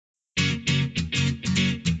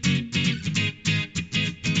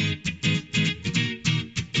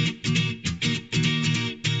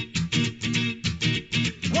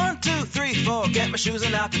get my shoes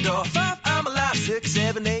and out the door. 5, I'm alive. 6,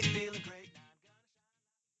 7, 8, feeling great.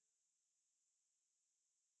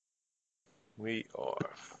 We are.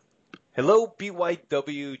 Hello,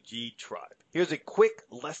 BYWG tribe. Here's a quick,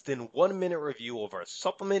 less than 1 minute review of our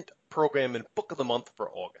supplement, program, and book of the month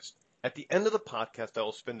for August. At the end of the podcast, I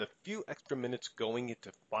will spend a few extra minutes going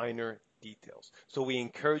into finer details, so we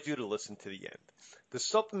encourage you to listen to the end. The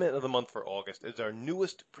supplement of the month for August is our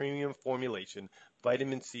newest premium formulation,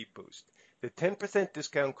 Vitamin C Boost. The 10%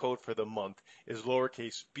 discount code for the month is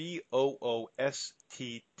lowercase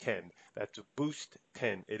BOOST10. That's Boost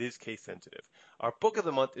 10. It is case sensitive. Our book of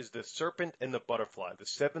the month is The Serpent and the Butterfly, The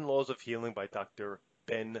 7 Laws of Healing by Dr.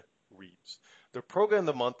 Ben Reebs. The program of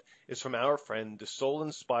the month is from our friend, the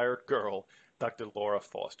soul-inspired girl, Dr. Laura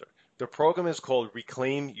Foster. The program is called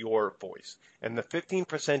Reclaim Your Voice, and the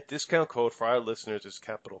 15% discount code for our listeners is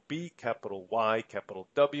capital B, capital Y, capital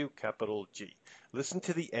W, capital G. Listen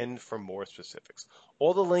to the end for more specifics.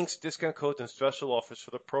 All the links, discount codes, and special offers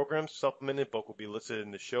for the program, supplement, and book will be listed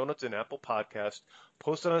in the show notes and Apple Podcast,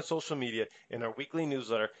 posted on social media, in our weekly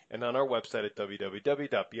newsletter, and on our website at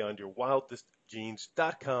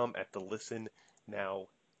www.beyondyourwildestjeans.com at the Listen Now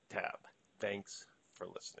tab. Thanks for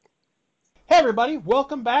listening. Hey everybody,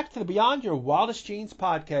 welcome back to the Beyond Your Wildest Jeans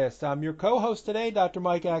podcast. I'm your co-host today, Dr.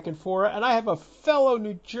 Mike Akinfora, and I have a fellow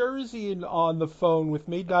New Jerseyan on the phone with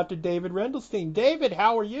me, Dr. David Rendelstein. David,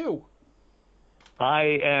 how are you?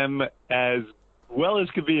 I am as well as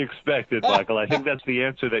could be expected, Michael. I think that's the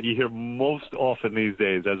answer that you hear most often these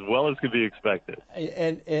days, as well as could be expected.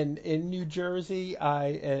 And in New Jersey,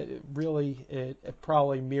 it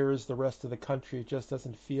probably mirrors the rest of the country. It just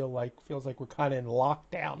doesn't feels like we're kind of in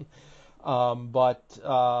lockdown. But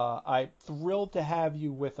I'm thrilled to have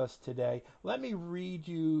you with us today. Let me read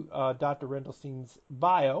you Dr. Rendelstein's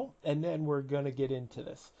bio, and then we're going to get into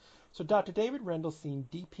this. So Dr. David Rendelstein,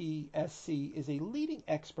 DPSc, is a leading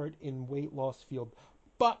expert in weight loss field.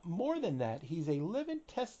 But more than that, he's a living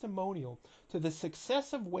testimonial to the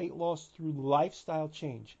success of weight loss through lifestyle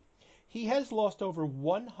change. He has lost over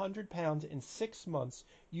 100 pounds in 6 months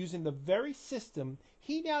using the very system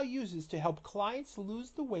he now uses to help clients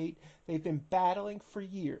lose the weight they've been battling for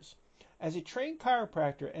years. As a trained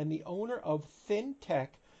chiropractor and the owner of ThinTech,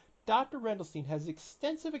 Dr. Rendelstein has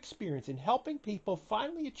extensive experience in helping people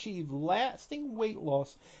finally achieve lasting weight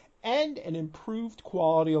loss and an improved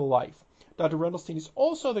quality of life. Dr. Rendelstein is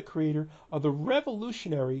also the creator of the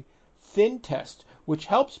revolutionary ThinTest, which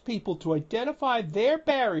helps people to identify their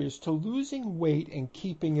barriers to losing weight and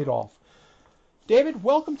keeping it off. David,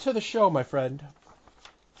 welcome to the show, my friend.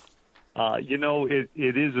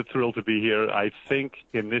 It is a thrill to be here. I think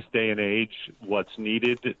in this day and age, what's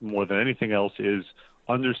needed more than anything else is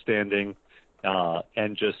understanding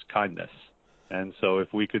and just kindness. And so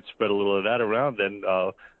if we could spread a little of that around, then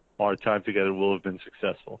our time together will have been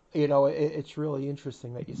successful. It's really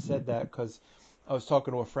interesting that you said that, because I was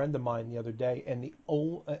talking to a friend of mine the other day, and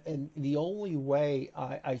the only way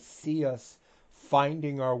I see us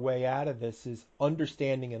finding our way out of this is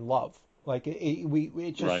understanding and love. Like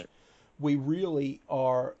Right. We really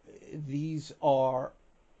are. These are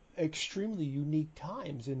extremely unique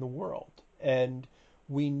times in the world, and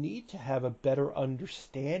we need to have a better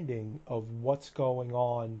understanding of what's going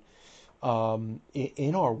on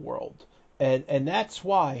in our world, and that's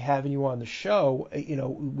why having you on the show.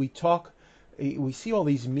 We see all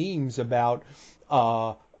these memes about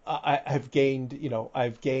I've gained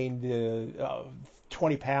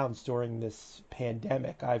 20 pounds during this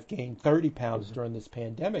pandemic. I've gained 30 pounds during this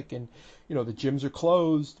pandemic, and the gyms are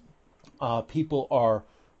closed. People are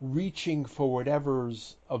reaching for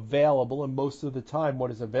whatever's available, and most of the time what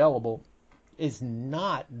is available is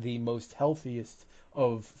not the most healthiest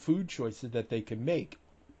of food choices that they can make.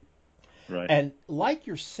 Right. And like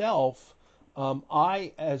yourself,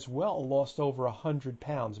 I as well lost over 100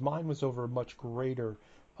 pounds. Mine was over a much greater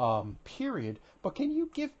period. But can you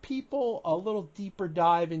give people a little deeper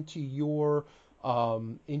dive into your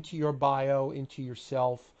bio, into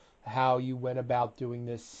yourself, how you went about doing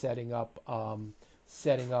this, setting up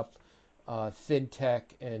ThinTech,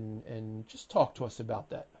 and just talk to us about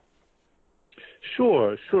that.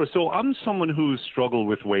 Sure. So I'm someone who's struggled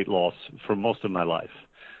with weight loss for most of my life,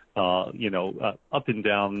 up and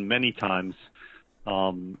down many times.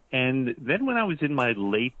 And then when I was in my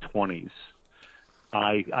late 20s,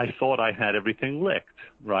 I thought I had everything licked,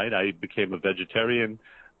 right? I became a vegetarian.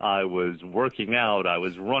 I was working out. I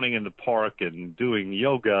was running in the park and doing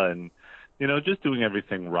yoga and, just doing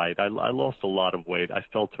everything right. I lost a lot of weight. I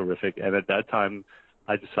felt terrific. And at that time,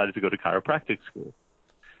 I decided to go to chiropractic school.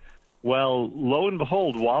 Well, lo and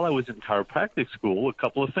behold, while I was in chiropractic school, a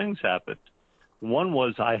couple of things happened. One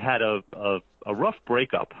was I had a rough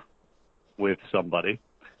breakup with somebody,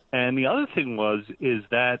 and the other thing is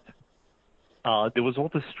that there was all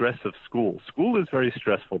the stress of school. School is very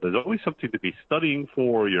stressful. There's always something to be studying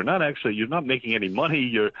for. You're not making any money.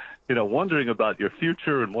 You're, wondering about your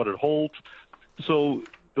future and what it holds. So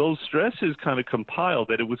those stresses kind of compiled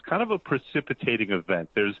that it was kind of a precipitating event.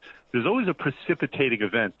 There's always a precipitating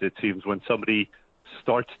event, it seems, when somebody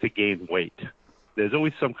starts to gain weight. There's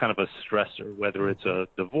always some kind of a stressor, whether it's a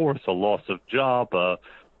divorce, a loss of job,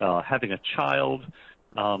 having a child.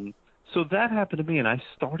 So that happened to me, and I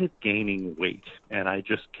started gaining weight, and I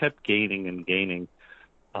just kept gaining and gaining.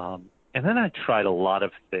 And then I tried a lot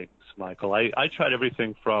of things, Michael. I tried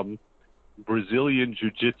everything from Brazilian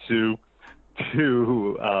jiu-jitsu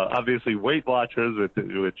to obviously Weight Watchers,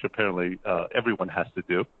 which apparently everyone has to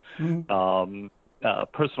do. Mm-hmm.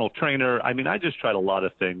 Personal trainer. I mean, I just tried a lot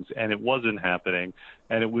of things, and it wasn't happening,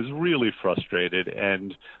 and it was really frustrated.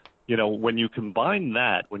 And when you combine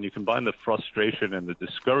the frustration and the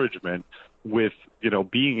discouragement with,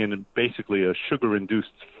 being in basically a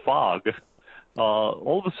sugar-induced fog,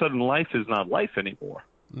 all of a sudden life is not life anymore.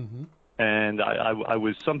 Mm-hmm. And I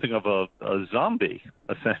was something of a zombie,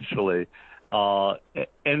 essentially.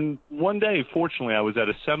 And one day, fortunately, I was at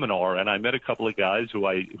a seminar, and I met a couple of guys who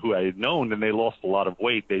I had known, and they lost a lot of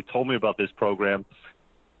weight. They told me about this program.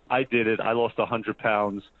 I did it. I lost 100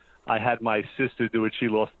 pounds. I had my sister do it. She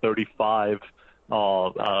lost 35.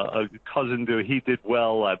 A cousin he did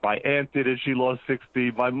well. My aunt did it. She lost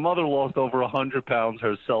 60. My mother lost over 100 pounds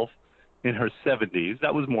herself in her 70s.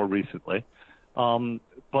 That was more recently.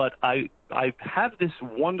 But I have this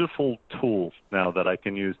wonderful tool now that I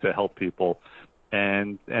can use to help people,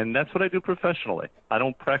 and that's what I do professionally. I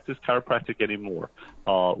don't practice chiropractic anymore.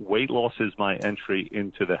 Weight loss is my entry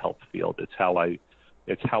into the health field. It's how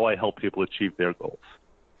I help people achieve their goals.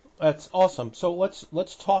 That's awesome. So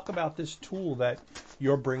let's talk about this tool that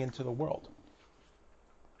you're bringing to the world.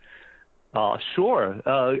 Sure.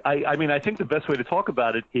 I mean, I think the best way to talk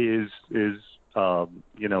about it is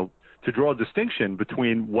to draw a distinction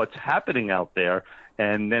between what's happening out there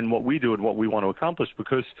and then what we do and what we want to accomplish,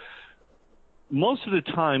 because most of the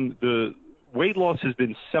time the weight loss has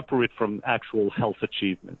been separate from actual health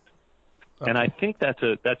achievement. Okay. And I think that's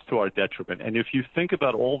to our detriment. And if you think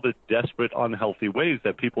about all the desperate, unhealthy ways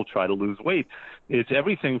that people try to lose weight, it's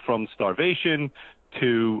everything from starvation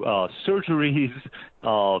to surgeries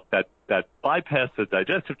that bypass the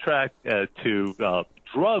digestive tract to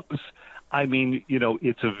drugs. I mean,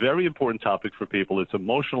 it's a very important topic for people. It's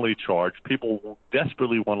emotionally charged. People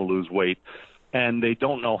desperately want to lose weight, and they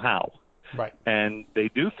don't know how. Right. And they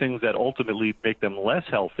do things that ultimately make them less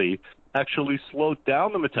healthy, actually slow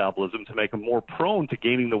down the metabolism to make them more prone to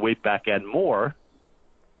gaining the weight back and more,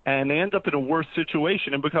 and they end up in a worse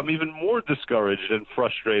situation and become even more discouraged and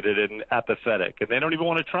frustrated and apathetic, and they don't even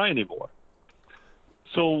want to try anymore.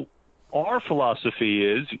 So our philosophy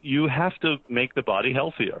is you have to make the body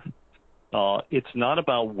healthier. It's not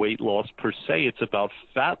about weight loss per se. It's about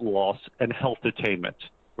fat loss and health attainment,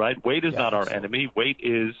 right? Weight is not our enemy. Weight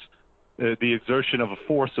is the exertion of a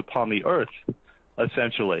force upon the earth,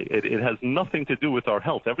 essentially. It has nothing to do with our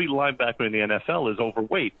health. Every linebacker in the NFL is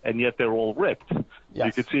overweight, and yet they're all ripped. Yes.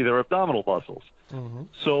 You can see their abdominal muscles. Mm-hmm.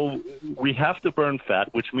 So we have to burn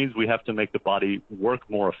fat, which means we have to make the body work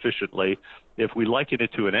more efficiently. If we liken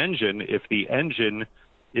it to an engine, if the engine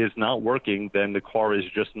is not working, then the car is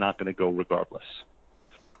just not going to go regardless.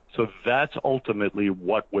 So that's ultimately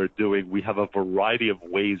what we're doing. We have a variety of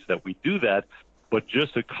ways that we do that, but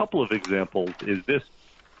just a couple of examples is this.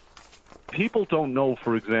 People don't know,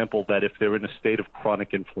 for example, that if they're in a state of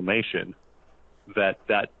chronic inflammation,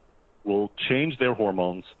 that will change their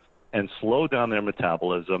hormones and slow down their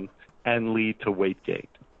metabolism and lead to weight gain.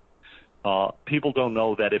 People don't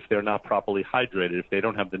know that if they're not properly hydrated, if they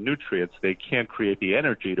don't have the nutrients, they can't create the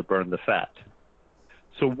energy to burn the fat.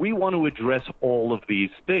 So we want to address all of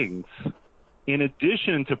these things in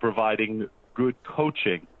addition to providing good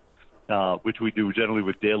coaching, which we do generally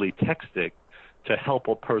with daily texting, to help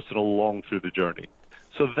a person along through the journey.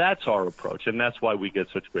 So that's our approach, and that's why we get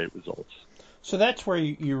such great results. So that's where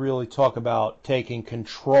you really talk about taking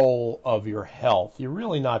control of your health. You're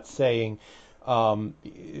really not saying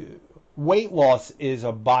weight loss is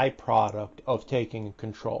a byproduct of taking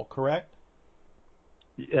control, correct?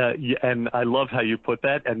 Yeah, and I love how you put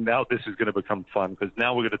that, and now this is going to become fun, because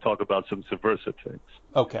now we're going to talk about some subversive things.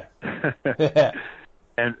 Okay.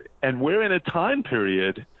 And we're in a time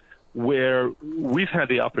period where we've had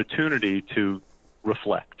the opportunity to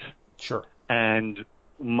reflect. Sure. And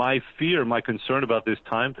my concern about this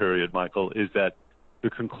time period, Michael, is that the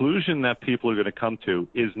conclusion that people are going to come to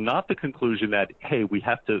is not the conclusion that, hey, we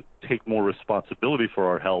have to take more responsibility for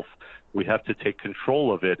our health. We have to take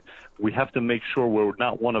control of it. We have to make sure we're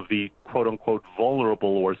not one of the quote-unquote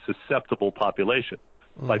vulnerable or susceptible population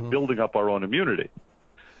by building up our own immunity.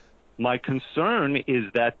 My concern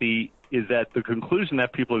is that the conclusion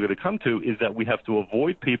that people are going to come to is that we have to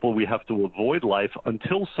avoid people, we have to avoid life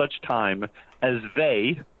until such time as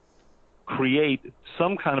they create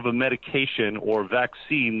some kind of a medication or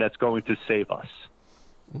vaccine that's going to save us.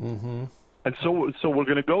 And so we're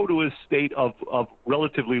going to go to a state of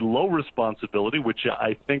relatively low responsibility, which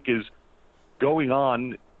I think is going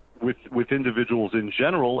on with individuals in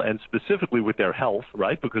general and specifically with their health,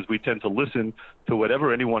 right? Because we tend to listen to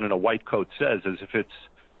whatever anyone in a white coat says as if it's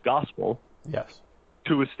gospel. Yes.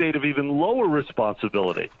 To a state of even lower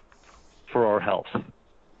responsibility for our health.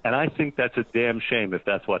 And I think that's a damn shame if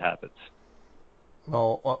that's what happens.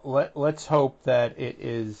 Well, let's hope that it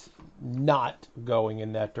is not going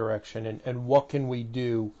in that direction. And what can we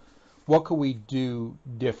do? What can we do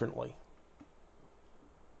differently?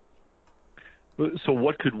 So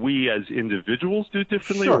what could we as individuals do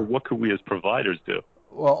differently, Sure. or what could we as providers do?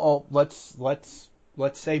 Well, let's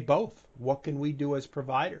say both. What can we do as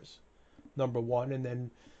providers? Number one, and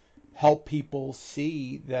then help people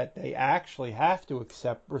see that they actually have to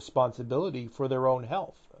accept responsibility for their own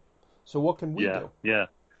health. So what can we do? Yeah.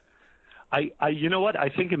 I you know what? I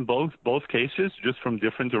think in both cases, just from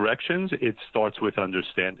different directions, it starts with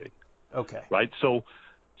understanding. Okay. Right? So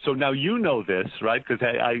now you know this, right? Because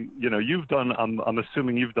you've done, I'm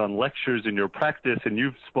assuming you've done lectures in your practice and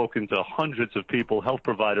you've spoken to hundreds of people, health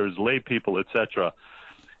providers, lay people, etc.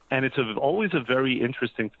 And it's always a very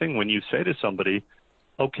interesting thing when you say to somebody,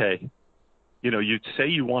 okay, you say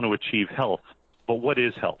you want to achieve health, but what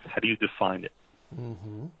is health? How do you define it?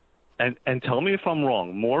 Mm-hmm. And tell me if I'm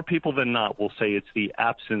wrong. More people than not will say it's the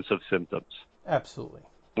absence of symptoms. Absolutely.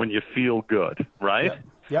 When you feel good, right?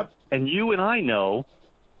 Yep. And you and I know,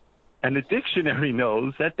 and the dictionary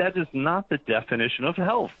knows, that is not the definition of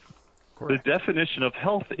health. Correct. The definition of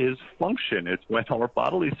health is function. It's when our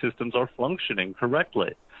bodily systems are functioning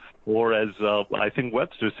correctly. Or as I think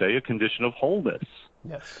Webster say, a condition of wholeness.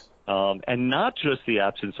 Yes. And not just the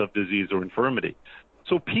absence of disease or infirmity.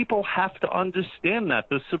 So people have to understand that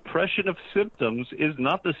the suppression of symptoms is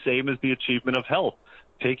not the same as the achievement of health.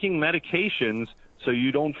 Taking medications so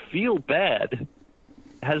you don't feel bad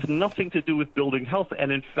has nothing to do with building health.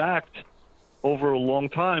 And in fact, over a long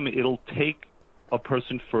time, it'll take a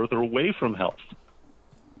person further away from health.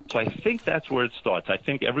 So I think that's where it starts. I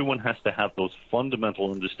think everyone has to have those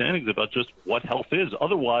fundamental understandings about just what health is.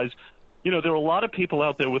 Otherwise, there are a lot of people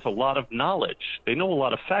out there with a lot of knowledge. They know a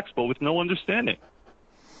lot of facts, but with no understanding.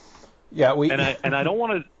 Yeah, and I don't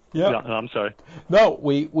want to. Yeah, I'm sorry. No,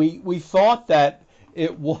 we thought that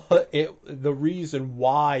the reason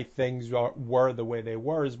why things were the way they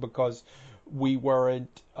were is because we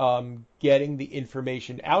weren't getting the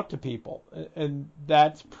information out to people, and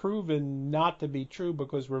that's proven not to be true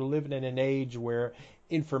because we're living in an age where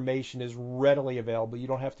information is readily available. You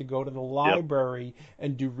don't have to go to the library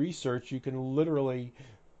and do research. You can literally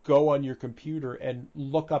go on your computer and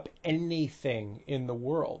look up anything in the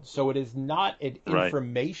world. So it is not an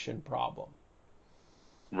information problem.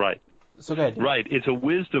 Right. So go ahead. Right. It's a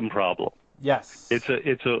wisdom problem. Yes. It's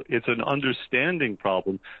an understanding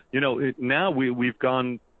problem. Now we've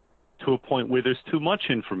gone to a point where there's too much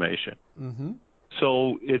information. Mm-hmm.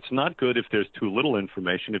 So it's not good if there's too little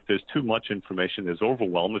information. If there's too much information, there's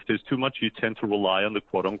overwhelm. If there's too much, you tend to rely on the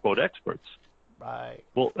quote-unquote experts. Right.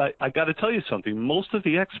 Well, I got to tell you something. Most of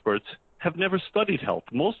the experts have never studied health.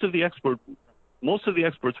 Most of the experts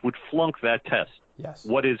would flunk that test. Yes.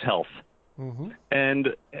 What is health? Mm-hmm.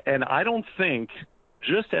 And I don't think,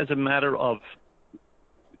 just as a matter of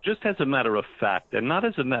fact and not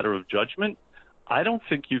as a matter of judgment, I don't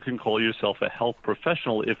think you can call yourself a health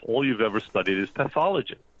professional if all you've ever studied is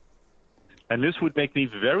pathology. And this would make me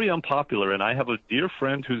very unpopular. And I have a dear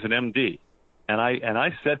friend who's an MD. And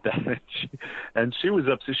I said that, and she was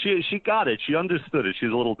upset. She got it. She understood it. She's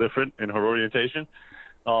a little different in her orientation.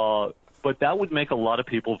 But that would make a lot of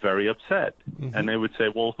people very upset. Mm-hmm. And they would say,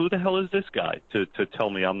 well, who the hell is this guy to tell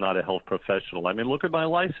me I'm not a health professional? I mean, look at my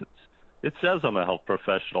license. It says I'm a health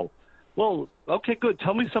professional. Well, okay, good.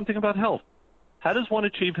 Tell me something about health. How does one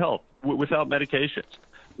achieve health without medications?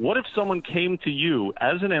 What if someone came to you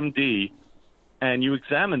as an MD and you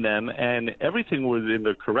examine them and everything was in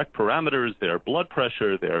the correct parameters, their blood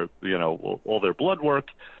pressure, their, all their blood work,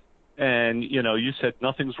 and, you said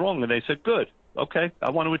nothing's wrong, and they said, good, okay, I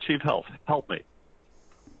want to achieve health. Help me.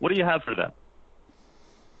 What do you have for them?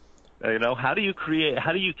 How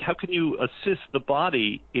can you assist the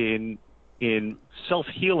body in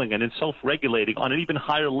self-healing and in self-regulating on an even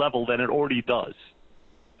higher level than it already does?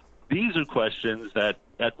 These are questions that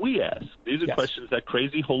we ask. These are Yes. questions that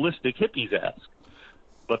crazy holistic hippies ask.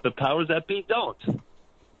 But the powers that be don't.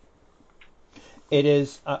 It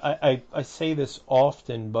is, I say this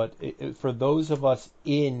often, but for those of us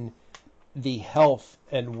in the health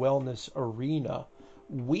and wellness arena,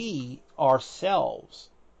 we ourselves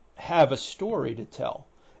have a story to tell.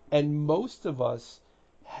 And most of us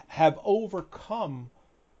have overcome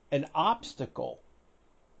an obstacle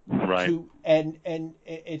Right. and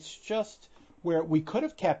it's just where we could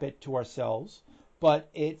have kept it to ourselves, but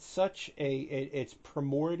it's it's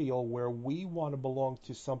primordial where we want to belong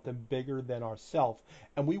to something bigger than ourselves,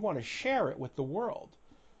 and we want to share it with the world.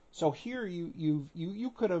 So here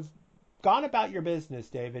you could have gone about your business,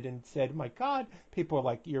 David, and said, "My God, people are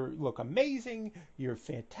like, you look amazing, you're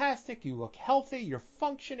fantastic, you look healthy, you're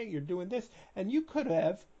functioning, you're doing this," and you could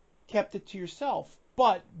have kept it to yourself.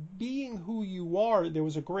 But being who you are, there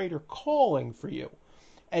was a greater calling for you,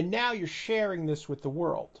 and now you're sharing this with the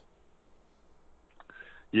world.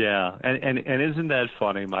 Yeah, and isn't that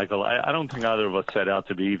funny, Michael? I don't think either of us set out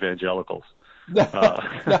to be evangelicals. No.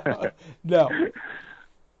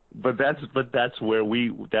 But that's where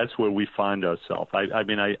we find ourselves.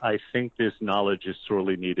 I think this knowledge is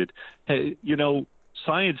sorely needed. Hey,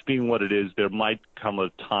 science being what it is, there might come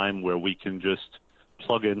a time where we can just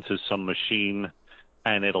plug into some machine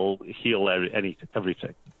and it'll heal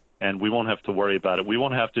everything. And we won't have to worry about it. We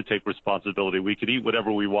won't have to take responsibility. We could eat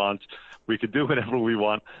whatever we want. We could do whatever we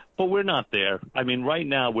want. But we're not there. I mean, right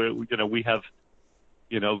now we have,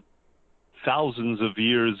 thousands of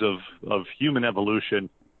years of human evolution.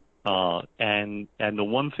 And the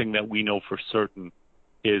one thing that we know for certain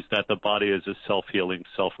is that the body is a self-healing,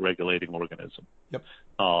 self-regulating organism. Yep.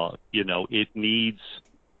 It needs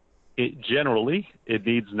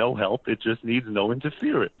no help. It just needs no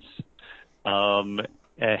interference. And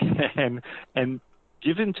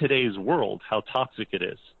given today's world, how toxic it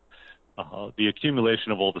is, the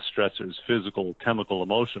accumulation of all the stressors, physical, chemical,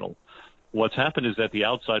 emotional, what's happened is that the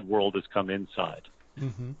outside world has come inside.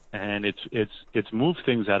 Mm-hmm. And it's moved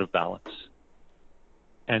things out of balance.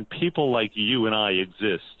 And people like you and I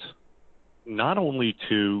exist not only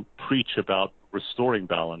to preach about restoring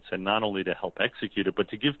balance and not only to help execute it, but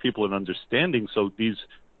to give people an understanding so these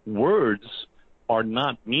words are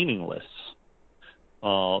not meaningless.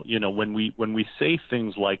 When we say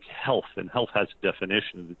things like health, and health has a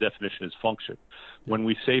definition, and the definition is function. When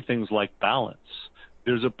we say things like balance,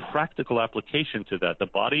 there's a practical application to that. The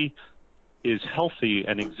body is healthy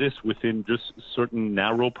and exists within just certain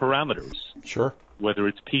narrow parameters. Sure. Whether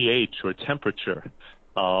it's pH or temperature.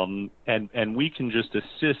 And we can just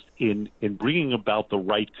assist in bringing about the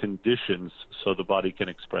right conditions so the body can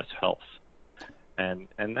express health. And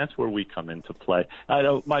that's where we come into play. I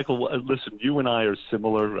know, Michael, listen, you and I are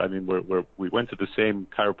similar. I mean, we went to the same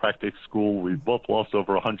chiropractic school. We both lost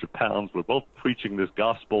over 100 pounds. We're both preaching this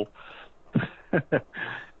gospel.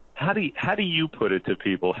 How do you put it to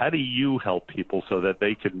people? How do you help people so that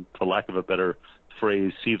they can, for lack of a better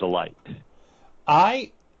phrase, see the light?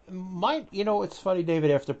 It's funny,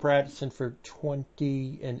 David, after practicing for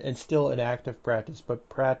 20, and still in active practice, but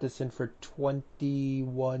practicing for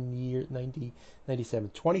 21 years,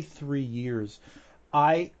 97, 23 years,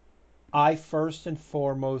 I first and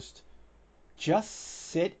foremost just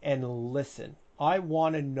sit and listen. I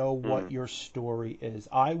want to know what your story is.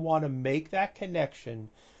 I want to make that connection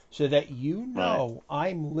so that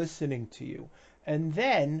I'm listening to you. And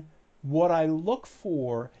then what I look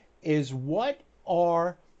for is what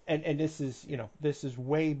are, and this is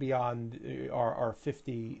way beyond our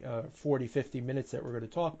 50 minutes that we're going to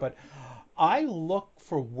talk, but I look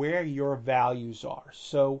for where your values are.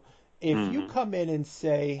 So if you come in and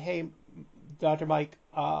say, "Hey, Dr. Mike,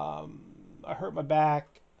 I hurt my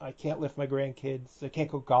back, I can't lift my grandkids, I can't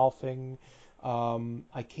go golfing,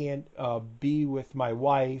 I can't be with my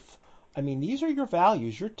wife." I mean, these are your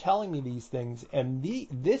values. You're telling me these things, and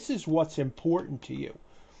this is what's important to you.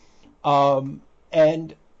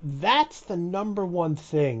 And that's the number one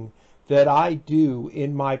thing that I do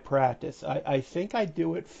in my practice. I think I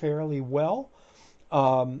do it fairly well.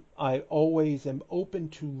 I always am open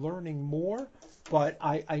to learning more, but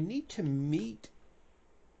I need to meet,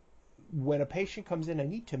 when a patient comes in, I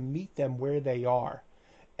need to meet them where they are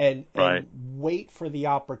and wait for the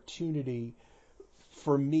opportunity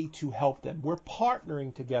for me to help them. We're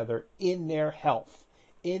partnering together in their health,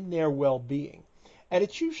 in their well-being. And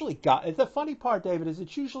it's usually the funny part, David, is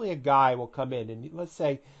it's usually a guy will come in, and let's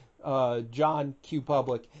say John Q.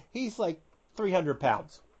 Public, he's like 300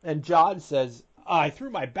 pounds. And John says, I threw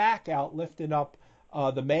my back out lifting up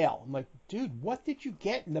the mail. I'm like, dude, what did you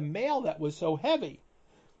get in the mail that was so heavy?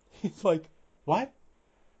 He's like, what?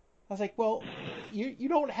 I was like, well, you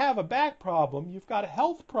don't have a back problem. You've got a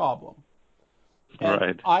health problem. And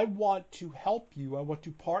Right. I want to help you. I want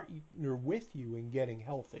to partner with you in getting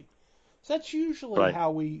healthy. So that's usually Right.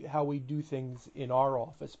 how we do things in our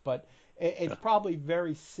office, but it's probably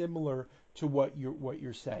very similar to what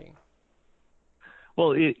you're saying.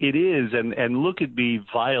 Well, it is, and look at me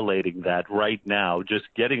violating that right now, just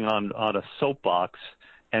getting on a soapbox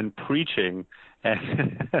and preaching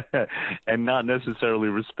and and not necessarily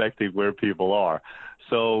respecting where people are.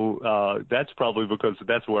 So that's probably because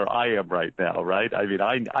that's where I am right now, right? I mean,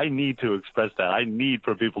 I need to express that. I need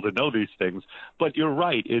for people to know these things. But you're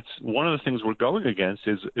right. It's one of the things we're going against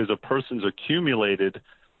is a person's accumulated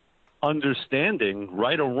understanding,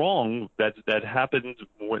 right or wrong, that happened,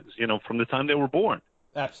 from the time they were born.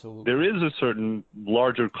 Absolutely. There is a certain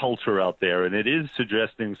larger culture out there, and it is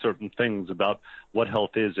suggesting certain things about what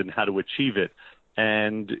health is and how to achieve it.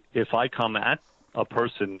 And if I come at a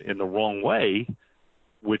person in the wrong way,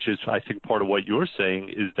 which is, I think, part of what you're saying,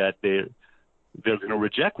 is that they're going to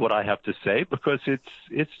reject what I have to say because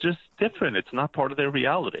it's just different. It's not part of their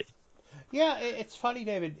reality. Yeah, it's funny,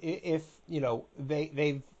 David. If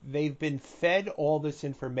they've been fed all this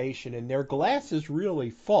information and their glass is really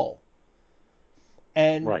full,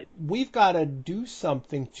 and Right. we've got to do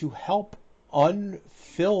something to help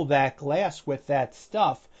unfill that glass with that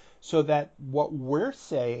stuff, so that what we're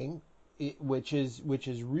saying, which is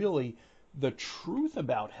really the truth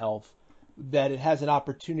about health, that it has an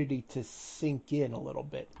opportunity to sink in a little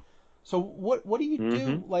bit. So what do you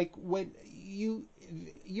do? Like when you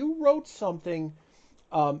wrote something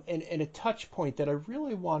in a touch point that I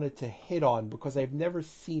really wanted to hit on because I've never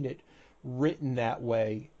seen it written that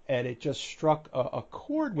way, and it just struck a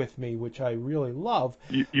chord with me, which I really love.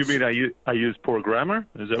 You mean I use poor grammar?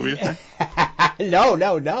 Is that what you're saying?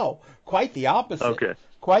 No. Quite the opposite. Okay.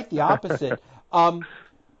 Quite the opposite.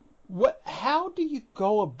 How do you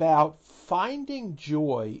go about finding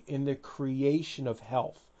joy in the creation of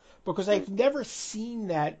health? Because I've never seen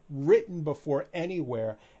that written before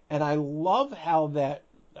anywhere, and I love how that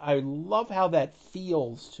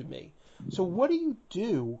feels to me. So what do you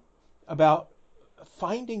do about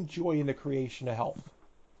finding joy in the creation of health?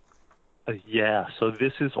 Yeah, so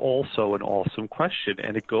this is also an awesome question,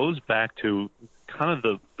 and it goes back to kind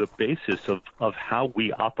of the basis of how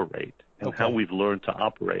we operate and how we've learned to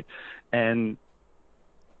operate. And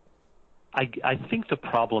I think the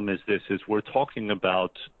problem is we're talking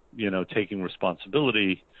about, taking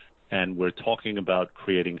responsibility, and we're talking about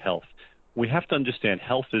creating health. We have to understand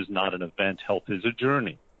health is not an event. Health is a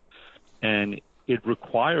journey. And it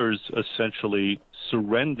requires essentially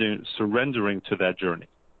surrendering to that journey,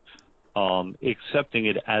 accepting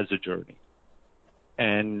it as a journey.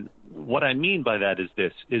 And what I mean by that is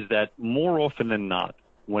that more often than not,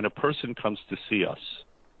 when a person comes to see us,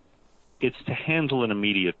 it's to handle an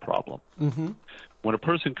immediate problem. Mm-hmm. When a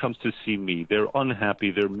person comes to see me, they're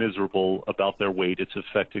unhappy, they're miserable about their weight, it's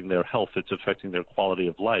affecting their health, it's affecting their quality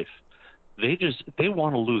of life. They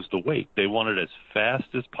want to lose the weight. They want it as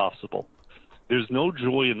fast as possible. There's no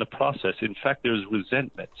joy in the process. In fact, there's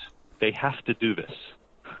resentment. They have to do this.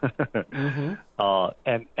 Mm-hmm.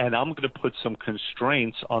 And I'm going to put some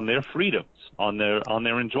constraints on their freedoms, on their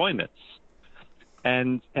enjoyments.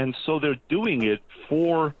 And so they're doing it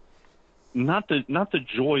for not the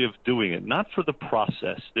joy of doing it, not for the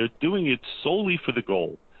process. They're doing it solely for the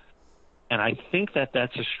goal. And I think that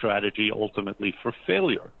that's a strategy ultimately for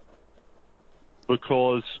failure.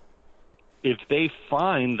 Because if they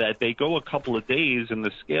find that they go a couple of days and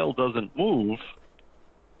the scale doesn't move,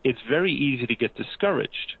 it's very easy to get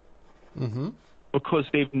discouraged. Mm-hmm. Because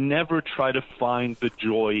they've never tried to find the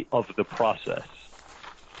joy of the process.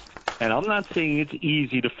 And I'm not saying it's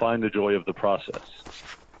easy to find the joy of the process.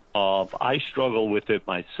 I struggle with it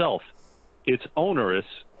myself. It's onerous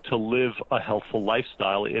to live a healthful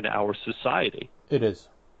lifestyle in our society. It is.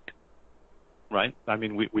 Right? I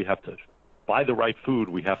mean, we have to buy the right food.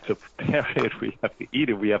 We have to prepare it. We have to eat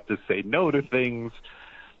it. We have to say no to things.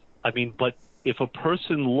 I mean, but if a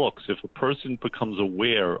person becomes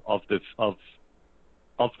aware of the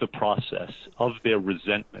process, of their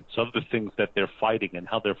resentments, of the things that they're fighting and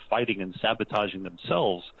how they're fighting and sabotaging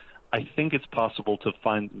themselves, I think it's possible to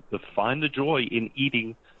find the joy in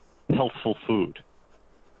eating healthful food,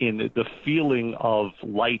 in the feeling of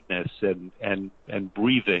lightness and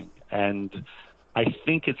breathing. And I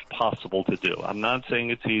think it's possible to do. I'm not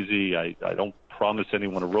saying it's easy. I don't promise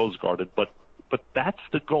anyone a rose garden, but that's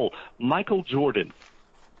the goal. Michael Jordan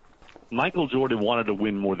Michael Jordan wanted to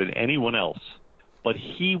win more than anyone else, but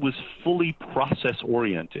he was fully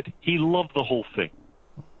process-oriented. He loved the whole thing.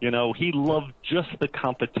 He loved just the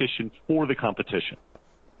competition for the competition.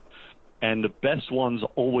 And the best ones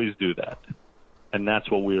always do that. And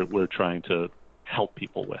that's what we're trying to help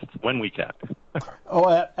people with when we can.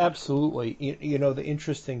 Oh, absolutely. The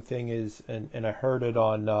interesting thing is, and I heard it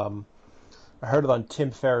on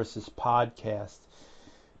Tim Ferriss's podcast.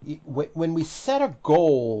 When we set a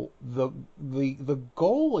goal, the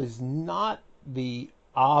goal is not the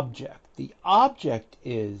object. The object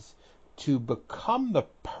is to become the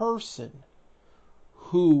person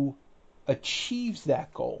who achieves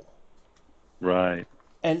that goal. Right.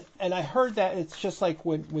 And I heard that it's just like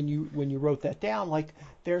when you wrote that down, like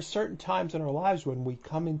there are certain times in our lives when we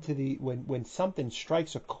come into when something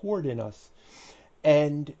strikes a chord in us,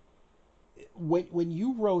 and when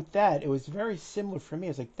you wrote that, it was very similar for me.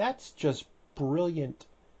 It's like that's just brilliant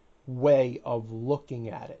way of looking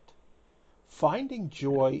at it. Finding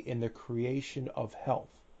joy in the creation of health.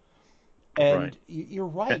 And right. You're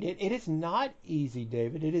right. It is not easy,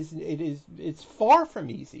 David. It's far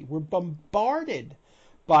from easy. We're bombarded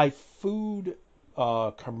by food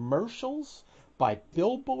commercials, by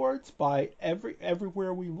billboards, by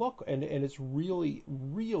everywhere we look, and it's really,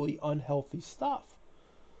 really unhealthy stuff.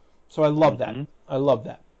 So I love that. I love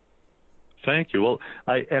that. Thank you. Well,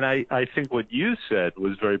 I think what you said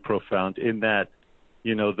was very profound in that,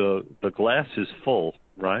 the glass is full,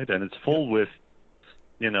 right? And it's full with,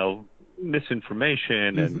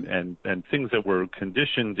 misinformation and things that were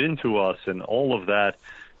conditioned into us and all of that.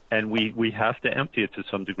 And we have to empty it to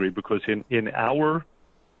some degree because in our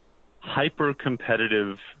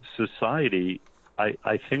hyper-competitive society,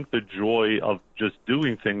 I think the joy of just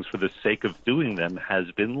doing things for the sake of doing them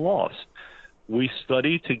has been lost. We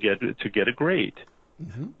study to get a grade,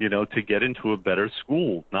 to get into a better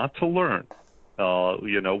school, not to learn.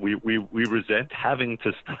 We resent having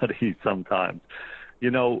to study sometimes.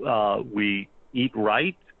 We eat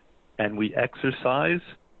right and we exercise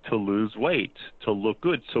to lose weight, to look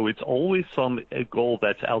good. So it's always a goal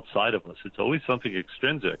that's outside of us. It's always something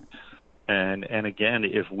extrinsic. And again,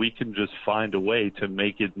 if we can just find a way to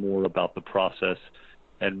make it more about the process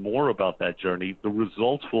and more about that journey, the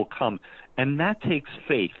results will come. And that takes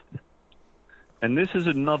faith. And this is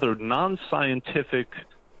another non-scientific,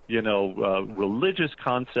 religious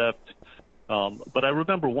concept. But I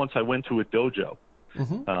remember once I went to a dojo,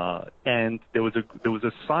 and there was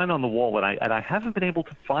a sign on the wall, and I haven't been able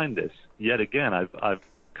to find this yet again. I've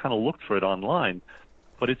kind of looked for it online,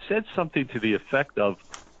 but it said something to the effect of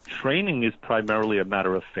training is primarily a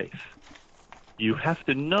matter of faith. You have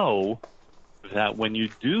to know that when you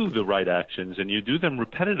do the right actions and you do them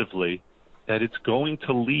repetitively, that it's going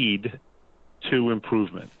to lead to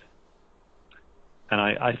improvement. And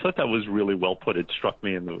I thought that was really well put. It struck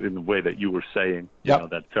me in the way that you were saying,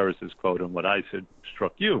 that Ferriss's quote and what I said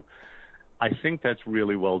struck you. I think that's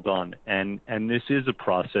really well done. And this is a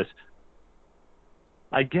process.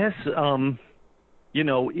 I guess, is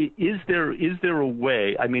there a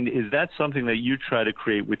way, is that something that you try to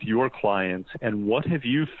create with your clients? And what have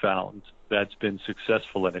you found that's been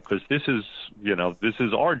successful in it? Because this is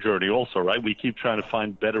our journey also, right? We keep trying to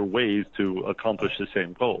find better ways to accomplish the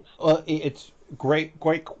same goals. Well, it's great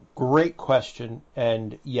question.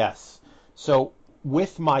 And yes, so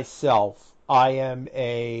with myself, I am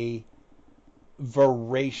a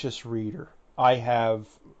voracious reader. I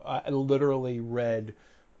literally read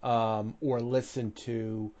or listened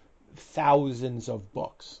to thousands of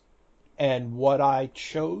books. And what I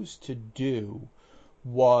chose to do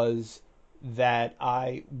was that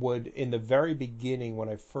I would, in the very beginning, when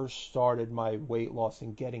I first started my weight loss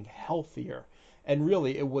and getting healthier, and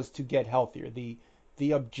really it was to get healthier. The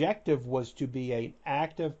objective was to be an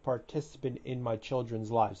active participant in my children's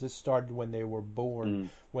lives. This started when they were born,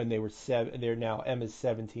 when they were 7. They're now, Emma's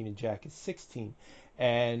 17 and Jack is 16.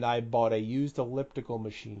 And I bought a used elliptical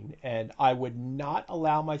machine, and I would not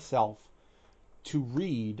allow myself to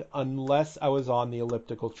read unless I was on the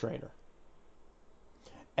elliptical trainer.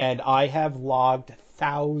 And I have logged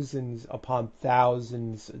thousands upon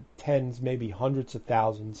thousands, tens, maybe hundreds of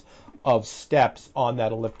thousands of steps on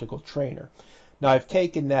that elliptical trainer. Now, I've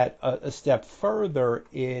taken that a step further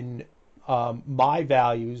in my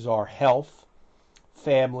values are health,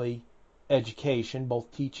 family, education,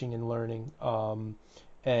 both teaching and learning,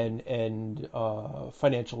 and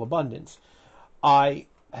financial abundance. I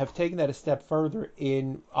have taken that a step further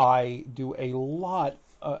in I do a lot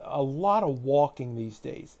of walking these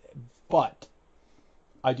days, but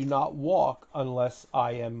I do not walk unless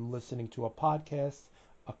I am listening to a podcast,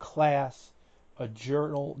 a class, a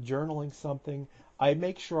journaling something. I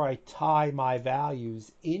make sure I tie my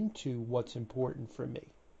values into what's important for me.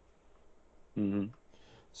 Mm-hmm.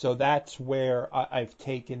 So that's where I've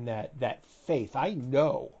taken that faith. I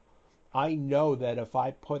know that if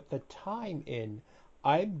I put the time in,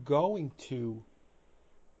 I'm going to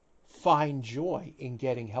find joy in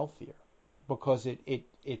getting healthier because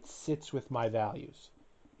it sits with my values.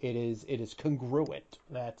 It is congruent.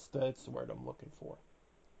 That's the word I'm looking for.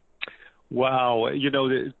 Wow,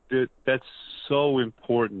 that's so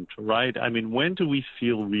important, right? I mean, when do we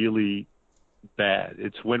feel really bad?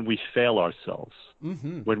 It's when we fail ourselves.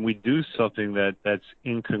 Mm-hmm. When we do something that's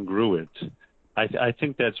incongruent. I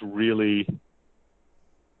think that's really,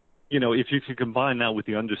 if you can combine that with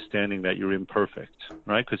the understanding that you're imperfect,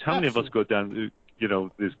 right? Because how many of us go down,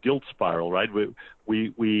 this guilt spiral, right?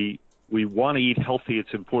 We want to eat healthy.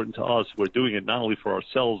 It's important to us. We're doing it not only for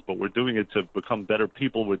ourselves, but we're doing it to become better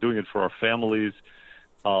people. We're doing it for our families,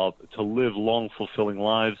 to live long, fulfilling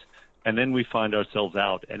lives. And then we find ourselves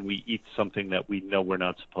out and we eat something that we know we're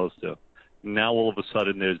not supposed to. Now all of a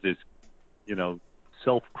sudden there's this,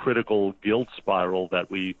 self-critical guilt spiral that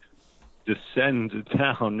we descend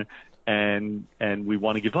down and we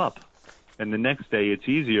want to give up. And the next day it's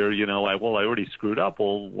easier, I already screwed up.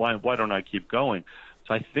 Well, why don't I keep going?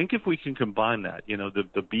 So I think if we can combine that,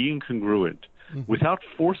 the being congruent without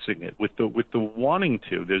forcing it, with the wanting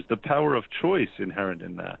to, there's the power of choice inherent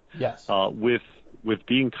in that. Yes. With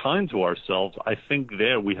being kind to ourselves, I think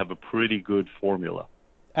there we have a pretty good formula.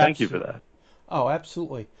 Thank you for that. Oh,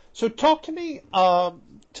 absolutely. So talk to me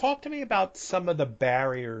about some of the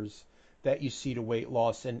barriers that you see to weight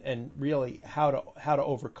loss and really how to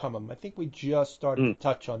overcome them. I think we just started to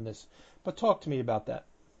touch on this, but talk to me about that.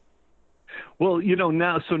 Well,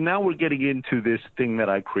 now we're getting into this thing that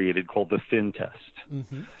I created called the ThinTest.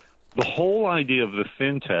 Mm-hmm. The whole idea of the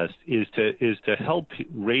ThinTest is to help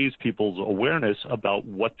raise people's awareness about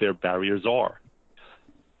what their barriers are.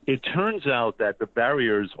 It turns out that the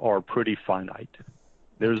barriers are pretty finite.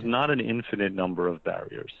 There's not an infinite number of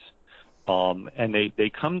barriers. And they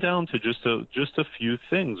come down to just a few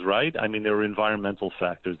things, right? I mean, there are environmental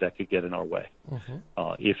factors that could get in our way.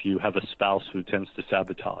 Mm-hmm. If you have a spouse who tends to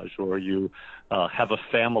sabotage, or you have a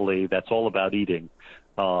family that's all about eating,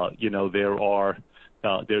 there's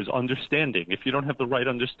understanding. If you don't have the right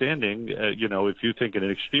understanding, if you think in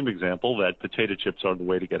an extreme example that potato chips are the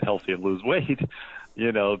way to get healthy and lose weight,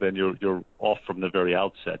 then you're off from the very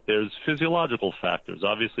outset. There's physiological factors.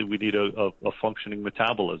 Obviously, we need a functioning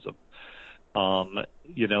metabolism.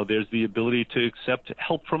 There's the ability to accept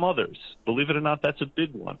help from others. Believe it or not, that's a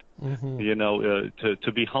big one. Mm-hmm.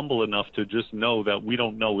 To be humble enough to just know that we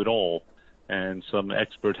don't know it all, and some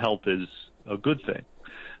expert help is a good thing.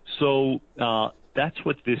 So that's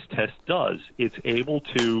what this test does. It's able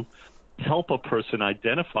to help a person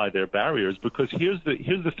identify their barriers, because here's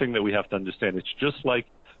the thing that we have to understand. It's just like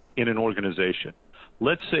in an organization.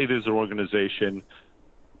 Let's say there's an organization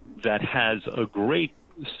that has a great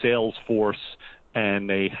sales force and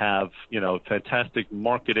they have, fantastic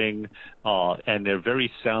marketing, and they're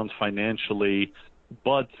very sound financially,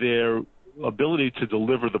 but their ability to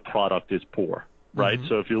deliver the product is poor, right? Mm-hmm.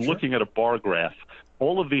 So if you're looking at a bar graph,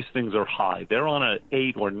 all of these things are high. They're on an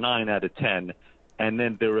 8 or 9 out of 10, and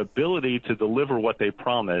then their ability to deliver what they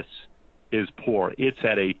promise is poor. It's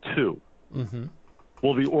at a 2. Mm-hmm.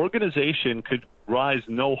 Well, the organization could rise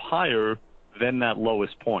no higher than that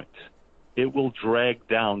lowest point. It will drag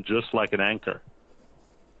down just like an anchor.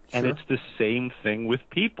 Sure. And it's the same thing with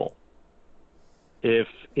people. If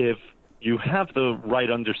you have the right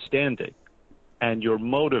understanding and you're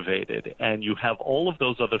motivated and you have all of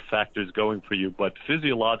those other factors going for you, but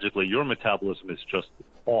physiologically your metabolism is just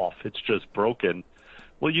off, it's just broken,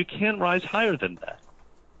 well, you can't rise higher than that.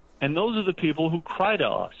 And those are the people who cry to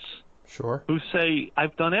us. Sure. Who say,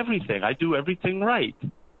 I've done everything, I do everything right,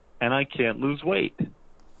 and I can't lose weight.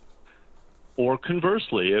 Or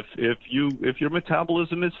conversely, if your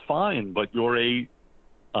metabolism is fine, but you're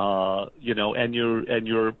and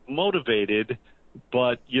you're motivated,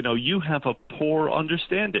 but you have a poor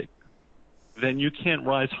understanding, then you can't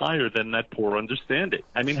rise higher than that poor understanding.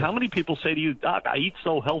 I mean, how many people say to you, Doc, I eat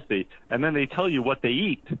so healthy, and then they tell you what they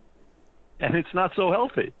eat, and it's not so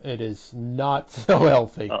healthy. It is not so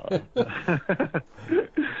healthy.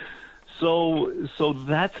 So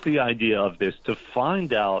that's the idea of this, to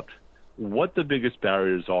find out what the biggest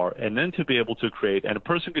barriers are, and then to be able to create, and a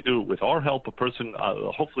person could do it with our help, a person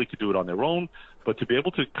hopefully could do it on their own, but to be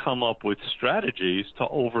able to come up with strategies to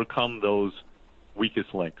overcome those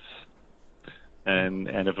weakest links.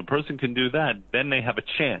 And if a person can do that, then they have a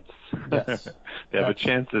chance. Yes. They have a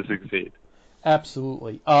chance to succeed.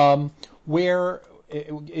 Absolutely. Where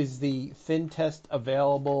is the ThinTest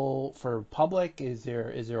available for public? Is there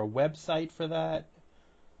a website for that?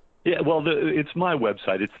 Yeah, well, it's my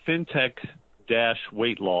website. It's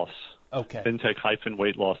ThinTech-weight-loss. Okay.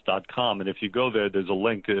 ThinTech-weightloss.com. And if you go there, there's a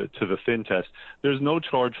link to the ThinTest. There's no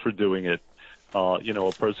charge for doing it. A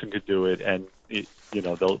person could do it, and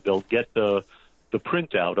they'll get the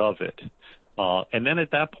printout of it. And then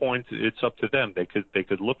at that point, it's up to them. They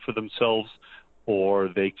could look for themselves, or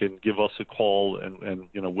they can give us a call, and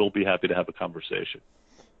we'll be happy to have a conversation.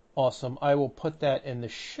 Awesome. I will put that in the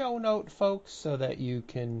show note, folks, so that you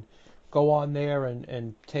can go on there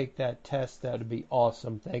and take that test. That would be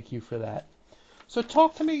awesome. Thank you for that. So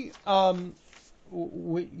talk to me.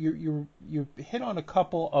 You hit on a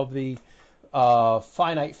couple of the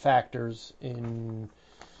finite factors in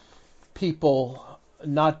people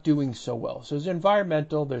not doing so well. So there's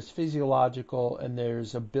environmental, there's physiological, and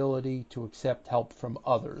there's ability to accept help from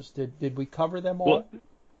others. Did we cover them all?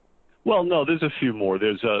 Well, no, there's a few more.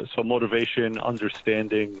 There's some motivation,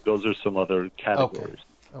 understanding. Those are some other categories.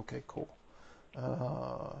 Okay, cool.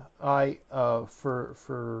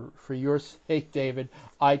 For your sake, David,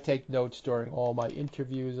 I take notes during all my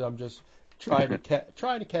interviews. I'm just trying to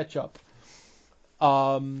catch up.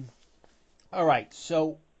 All right,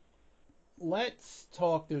 so let's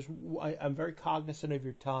talk. I'm very cognizant of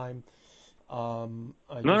your time. No,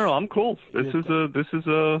 I'm cool. This is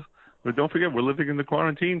a. But don't forget, we're living in the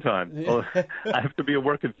quarantine time. Well, I have to be at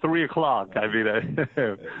work at 3:00. I mean,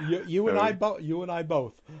 you and I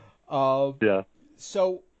both. Yeah.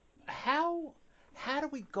 So how do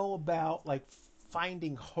we go about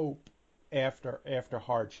finding hope after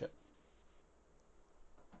hardship?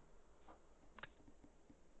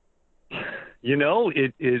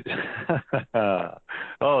 It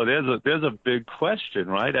there's a big question,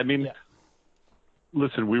 right? I mean,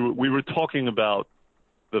 Listen, we were talking about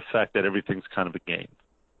the fact that everything's kind of a game.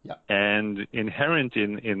 Yeah. And inherent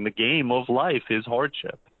in the game of life is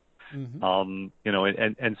hardship. Mm-hmm.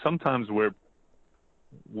 And sometimes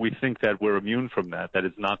we think that we're immune from that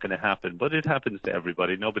it's not going to happen, but it happens to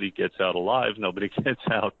everybody. Nobody gets out alive. Nobody gets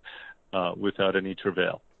out without any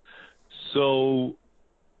travail. So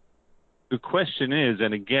the question is,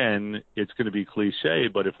 and again, it's going to be cliche,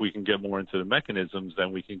 but if we can get more into the mechanisms,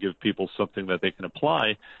 then we can give people something that they can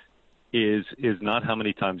apply, is not how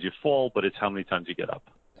many times you fall, but it's how many times you get up.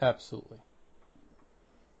 Absolutely.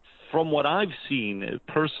 From what I've seen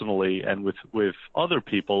personally and with other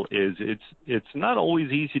people, is it's not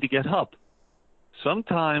always easy to get up.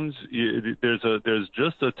 Sometimes there's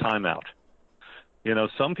just a timeout.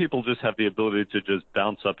 Some people just have the ability to just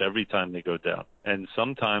bounce up every time they go down, and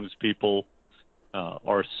sometimes people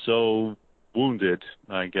are so wounded,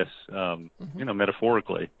 I guess,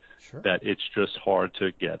 metaphorically, sure, that it's just hard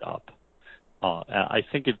to get up. I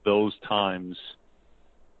think at those times,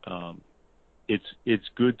 it's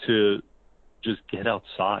good to just get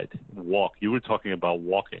outside and walk. You were talking about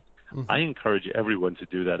walking. Mm-hmm. I encourage everyone to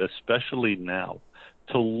do that, especially now,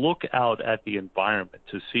 to look out at the environment,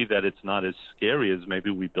 to see that it's not as scary as maybe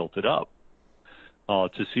we built it up,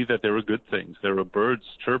 to see that there are good things. There are birds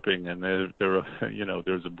chirping, and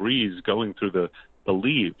there's a breeze going through the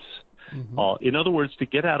leaves. Mm-hmm. In other words, to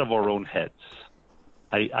get out of our own heads.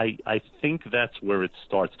 I think that's where it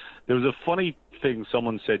starts. There was a funny thing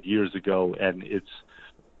someone said years ago, and it's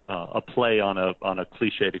a play on a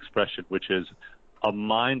cliched expression, which is, a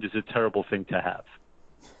mind is a terrible thing to have.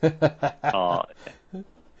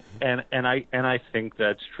 And I think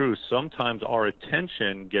that's true. Sometimes our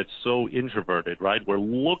attention gets so introverted, right? We're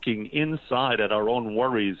looking inside at our own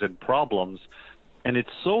worries and problems, and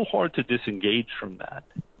it's so hard to disengage from that.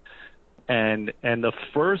 And the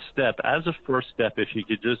first step, if you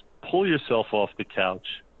could just pull yourself off the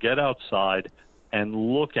couch, get outside, and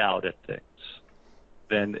look out at things,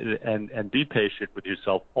 then and be patient with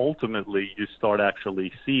yourself. Ultimately, you start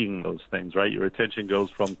actually seeing those things, right? Your attention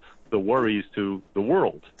goes from the worries to the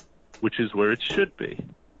world, which is where it should be.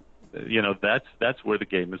 That's where the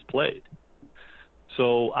game is played.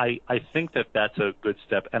 So I think that's a good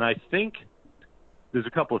step. And I think there's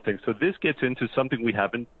a couple of things. So this gets into something we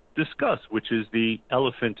haven't discussed, which is the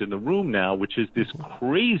elephant in the room now, which is this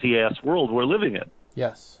crazy-ass world we're living in.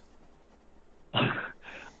 Yes.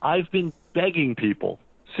 I've been begging people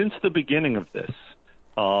since the beginning of this.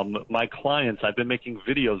 My clients, I've been making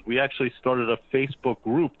videos. We actually started a Facebook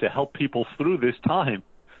group to help people through this time.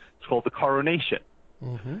 It's called The Coronation.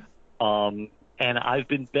 Mm-hmm. And I've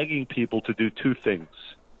been begging people to do two things.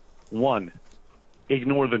 One,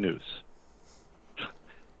 ignore the news.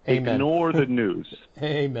 Amen. Ignore the news.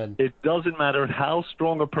 Amen. It doesn't matter how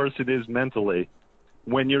strong a person is mentally.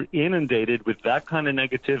 When you're inundated with that kind of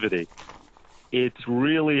negativity, it's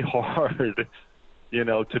really hard,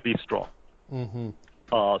 to be strong. Mm-hmm.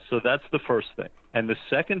 So that's the first thing. And the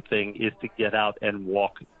second thing is to get out and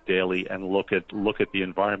walk daily and look at the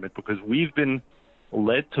environment, because we've been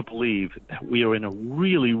led to believe that we are in a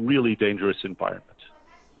really, really dangerous environment.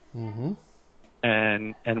 Mm-hmm.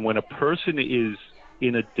 And when a person is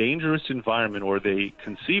in a dangerous environment, or they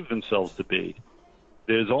conceive themselves to be,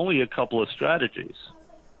 there's only a couple of strategies.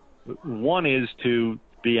 One is to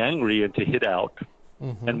be angry and to hit out.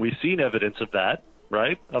 Mm-hmm. And we've seen evidence of that,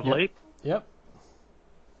 right, of late. Yep.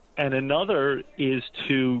 And another is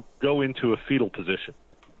to go into a fetal position.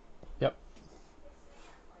 Yep.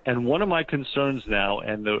 And one of my concerns now,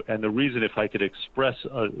 and the reason, if I could express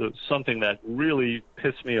something that really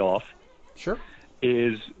pissed me off, Sure.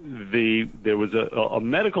 is there was a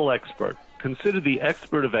medical expert, considered the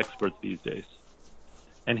expert of experts these days,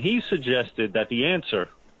 and he suggested that the answer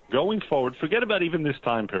going forward, forget about even this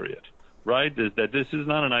time period, right, that this is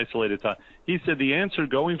not an isolated time. He said the answer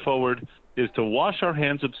going forward is to wash our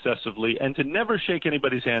hands obsessively and to never shake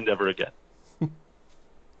anybody's hand ever again.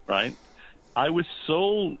 Right? I was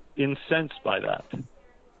so incensed by that,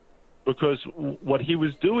 because what he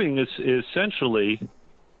was doing is essentially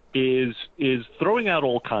is throwing out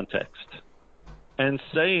all context and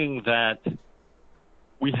saying that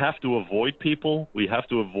we have to avoid people, we have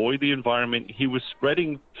to avoid the environment. He was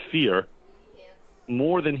spreading fear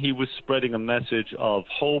more than he was spreading a message of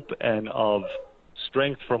hope and of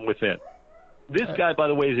strength from within. This guy, by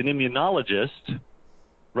the way, is an immunologist,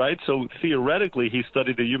 right? So theoretically, he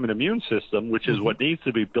studied the human immune system, which is what needs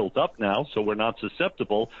to be built up now, so we're not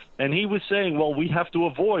susceptible. And he was saying, well, we have to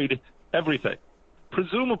avoid everything.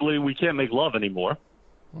 Presumably, we can't make love anymore.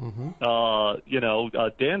 Mm-hmm.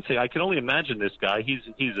 Dancing. I can only imagine this guy. He's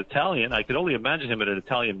Italian. I can only imagine him at an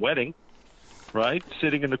Italian wedding, right?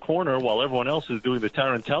 Sitting in the corner while everyone else is doing the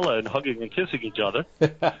tarantella and hugging and kissing each other.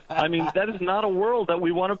 I mean, that is not a world that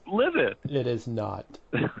we want to live in. It is not.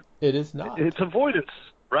 It is not. It's avoidance,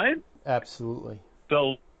 right? Absolutely.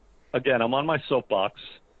 So, again, I'm on my soapbox,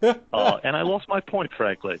 and I lost my point,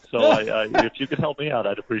 frankly. So if you could help me out,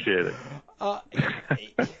 I'd appreciate it.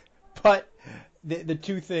 But the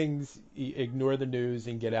two things: ignore the news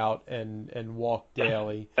and get out and walk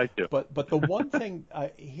daily. Thank you. But the one thing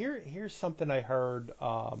here's something I heard.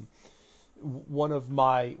 One of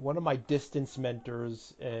my distance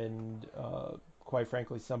mentors, and quite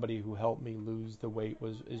frankly, somebody who helped me lose the weight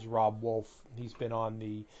is Rob Wolf. He's been on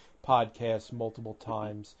the podcast multiple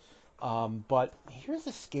times. But here's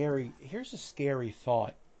a scary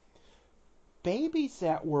thought. Babies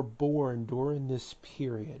that were born during this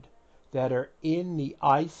period that are in the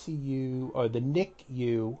ICU or the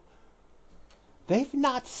NICU, they've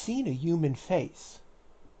not seen a human face.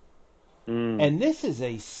 And this is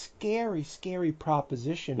a scary, scary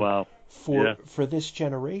proposition for this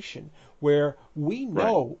generation, where we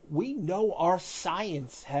know our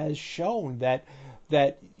science has shown that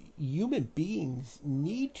human beings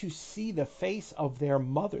need to see the face of their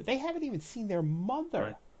mother. They haven't even seen their mother.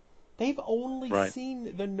 Right. They've only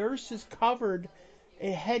seen the nurses covered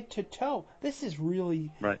head to toe. This is really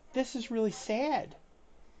sad.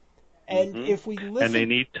 And if we listen, and they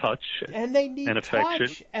need touch, and they need affection,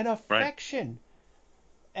 touch and affection,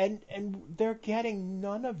 and they're getting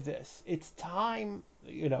none of this. It's time.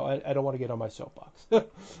 I don't want to get on my soapbox,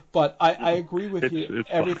 but I agree with you. It's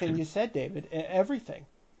everything fine. You said, David. Everything.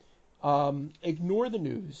 Ignore the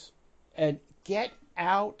news and get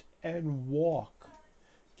out and walk.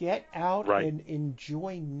 Get out and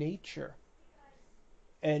enjoy nature.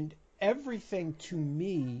 And everything to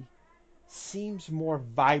me seems more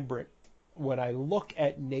vibrant when I look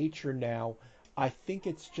at nature now. I think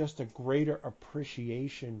it's just a greater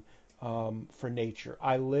appreciation for nature.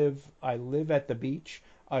 I live at the beach.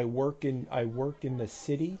 I work in the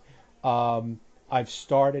city. I've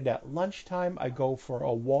started at lunchtime. I go for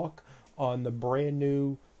a walk on the brand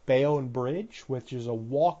new Bayonne Bridge, which is a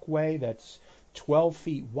walkway that's 12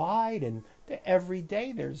 feet wide, and every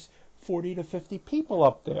day there's 40 to 50 people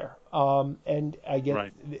up there. And I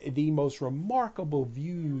get the most remarkable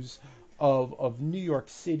views of New York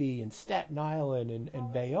City and Staten Island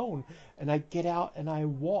and Bayonne. And I get out and I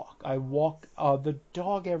walk. I walk the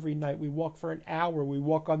dog every night. We walk for an hour. We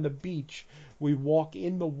walk on the beach. We walk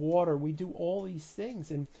in the water. We do all these things.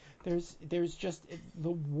 And there's just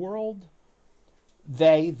the world,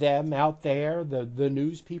 they, them out there, the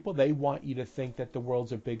news people, they want you to think that the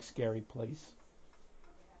world's a big, scary place.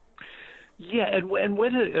 Yeah,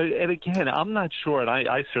 and again, I'm not sure, and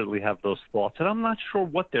I certainly have those thoughts, and I'm not sure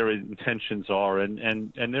what their intentions are,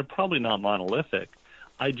 and they're probably not monolithic.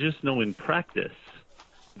 I just know in practice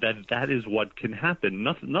that is what can happen.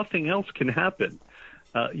 Nothing else can happen.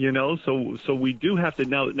 So we do have to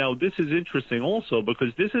now. This is interesting also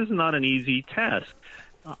because this is not an easy task.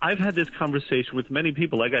 I've had this conversation with many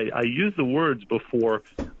people. Like I used the words before.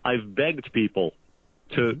 I've begged people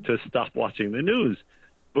to stop watching the news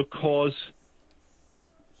because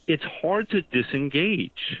it's hard to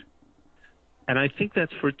disengage. And I think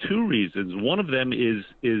that's for two reasons. One of them is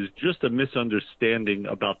just a misunderstanding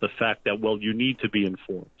about the fact that, well, you need to be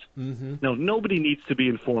informed. Mm-hmm. Now, nobody needs to be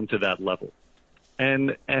informed to that level.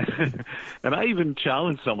 And I even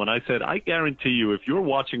challenged someone. I said, I guarantee you, if you're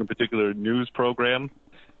watching a particular news program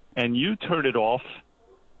and you turn it off,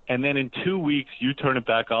 and then in 2 weeks you turn it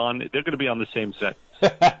back on, they're going to be on the same sentence.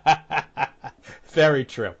 Very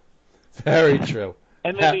true. Very true.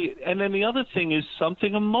 And then the other thing is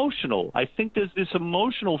something emotional. I think there's this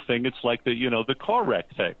emotional thing. It's like the car wreck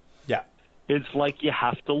thing. Yeah. It's like you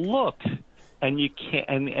have to look, and you can't,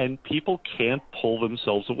 and people can't pull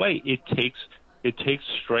themselves away. It takes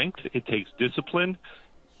strength. It takes discipline.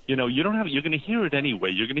 You're going to hear it anyway.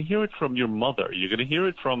 You're going to hear it from your mother. You're going to hear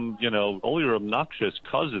it from all your obnoxious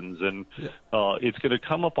cousins, and it's going to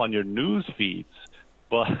come up on your news feeds.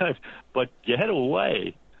 But get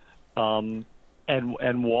away.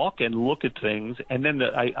 And walk and look at things, and then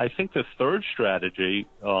I think the third strategy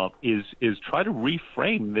is try to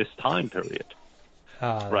reframe this time period,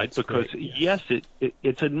 right? Because great. Yes,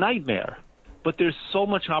 it's a nightmare, but there's so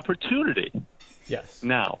much opportunity. Yes.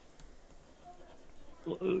 Now,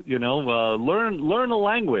 learn a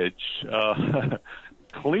language,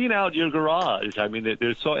 clean out your garage. I mean,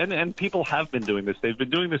 there's and people have been doing this. They've been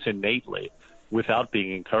doing this innately, without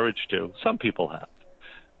being encouraged to. Some people have.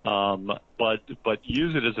 But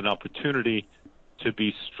use it as an opportunity to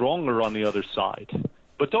be stronger on the other side.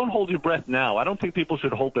 But don't hold your breath now. I don't think people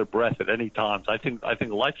should hold their breath at any time. I think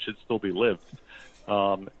life should still be lived.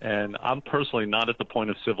 And I'm personally not at the point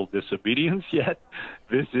of civil disobedience yet.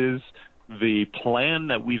 This is the plan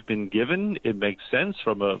that we've been given. It makes sense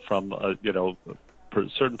from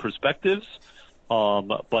certain perspectives,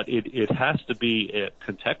 but it has to be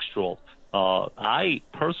contextual. I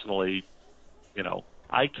personally,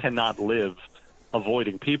 I cannot live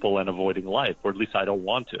avoiding people and avoiding life, or at least I don't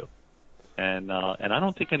want to, and I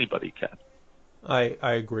don't think anybody can. I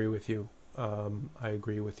agree with you. I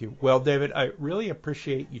agree with you. Well, David, I really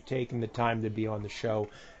appreciate you taking the time to be on the show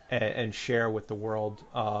and share with the world.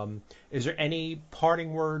 Is there any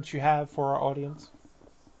parting words you have for our audience?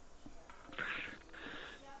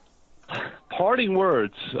 Parting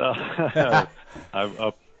words, I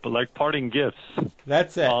like parting gifts.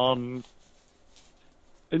 That's it.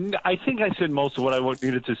 I think I said most of what I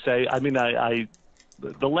needed to say. I mean,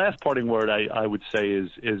 the last parting word I would say is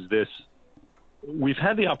this. We've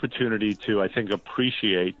had the opportunity to, I think,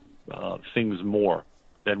 appreciate things more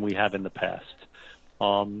than we have in the past.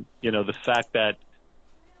 The fact that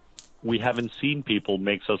we haven't seen people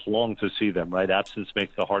makes us long to see them, right? Absence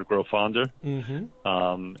makes the heart grow fonder. Mm-hmm.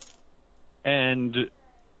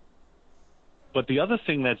 But the other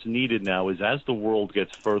thing that's needed now is as the world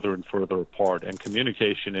gets further and further apart and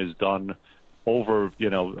communication is done over,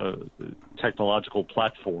 technological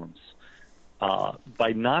platforms,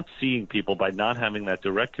 by not seeing people, by not having that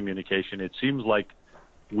direct communication, it seems like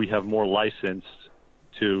we have more license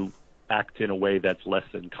to act in a way that's less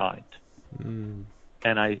than kind. Mm.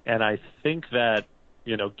 And I think that,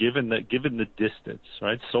 given the distance,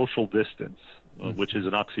 right, social distance, which is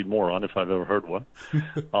an oxymoron if I've ever heard one.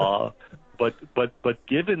 But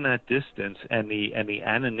given that distance and the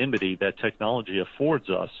anonymity that technology affords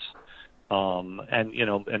us, and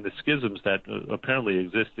the schisms that apparently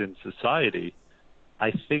exist in society,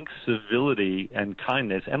 I think civility and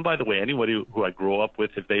kindness. And by the way, anybody who I grew up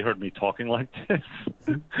with, if they heard me talking like this,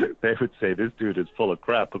 they would say this dude is full of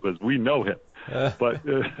crap because we know him. But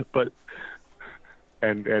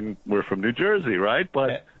we're from New Jersey, right?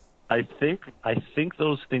 But I think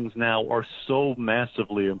those things now are so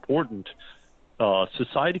massively important.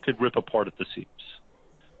 Society could rip apart at the seams.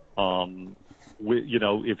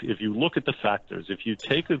 If you look at the factors, if you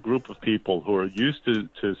take a group of people who are used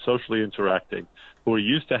to socially interacting, who are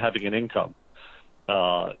used to having an income,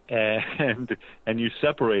 and you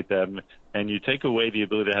separate them, and you take away the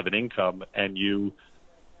ability to have an income, and you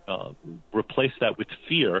replace that with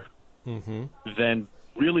fear, mm-hmm. then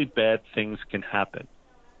really bad things can happen.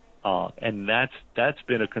 And that's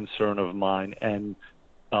been a concern of mine. And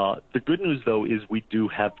the good news, though, is we do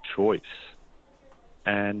have choice.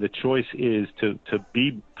 And the choice is to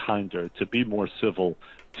be kinder, to be more civil,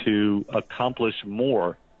 to accomplish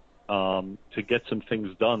more, to get some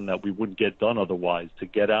things done that we wouldn't get done otherwise, to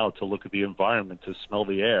get out, to look at the environment, to smell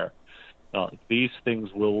the air. these things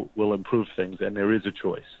will improve things, and there is a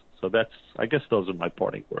choice. So I guess those are my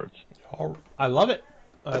parting words. I love it.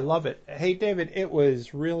 I love it. Hey, David, it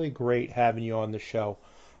was really great having you on the show.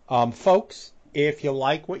 Folks, if you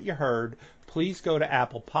like what you heard, please go to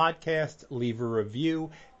Apple Podcasts, leave a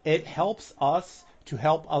review. It helps us to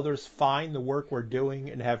help others find the work we're doing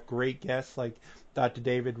and have great guests like Dr.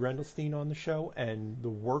 David Rendelstein on the show and the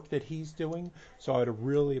work that he's doing. So I'd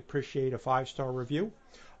really appreciate a 5-star review.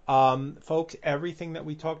 Folks, everything that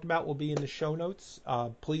we talked about will be in the show notes.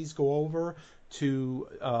 Please go over to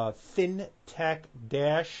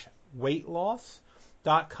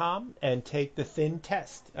ThinTech-weightloss.com and take the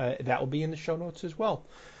ThinTest. That will be in the show notes as well.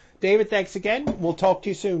 David, thanks again. We'll talk to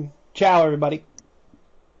you soon. Ciao, everybody.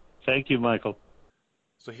 Thank you, Michael.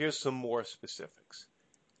 So here's some more specifics.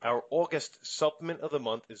 Our August supplement of the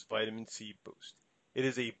month is Vitamin C Boost. It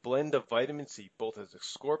is a blend of vitamin C, both as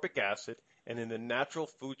ascorbic acid and in the natural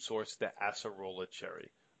food source, the acerola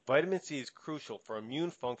cherry. Vitamin C is crucial for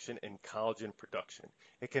immune function and collagen production.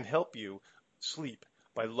 It can help you sleep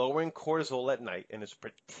by lowering cortisol at night and is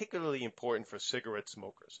particularly important for cigarette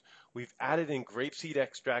smokers. We've added in grapeseed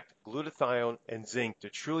extract, glutathione, and zinc to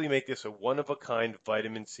truly make this a one-of-a-kind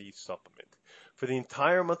vitamin C supplement. For the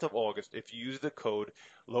entire month of August, if you use the code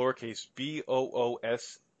lowercase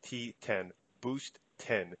BOOST10,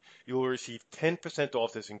 BOOST10, you will receive 10%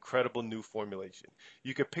 off this incredible new formulation.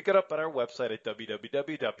 You can pick it up at our website at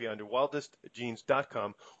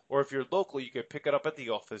www.underwildestgenes.com, or if you're local, you can pick it up at the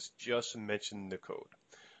office. Just mention the code.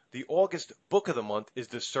 The August book of the month is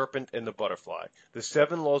The Serpent and the Butterfly, The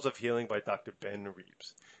 7 Laws of Healing by Dr. Ben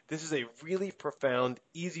Reebs. This is a really profound,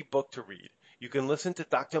 easy book to read. You can listen to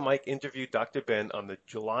Dr. Mike interview Dr. Ben on the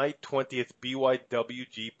July 20th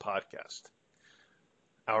BYWG podcast.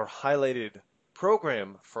 Our highlighted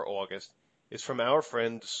program for August is from our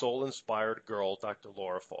friend, soul-inspired girl, Dr.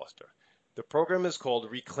 Laura Foster. The program is called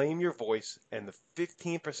Reclaim Your Voice, and the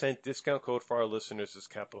 15% discount code for our listeners is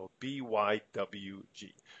capital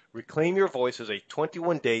BYWG. Reclaim Your Voice is a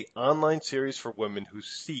 21-day online series for women who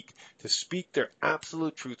seek to speak their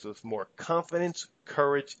absolute truth with more confidence,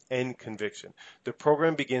 courage, and conviction. The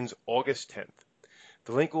program begins August 10th.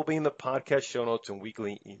 The link will be in the podcast show notes and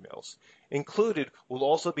weekly emails. Included will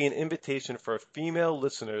also be an invitation for female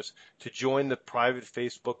listeners to join the private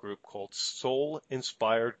Facebook group called Soul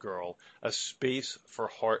Inspired Girl, a space for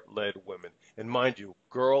heart-led women. And mind you,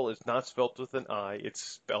 girl is not spelled with an I, it's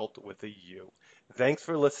spelled with a U. Thanks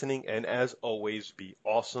for listening, and as always, be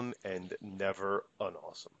awesome and never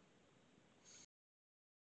unawesome.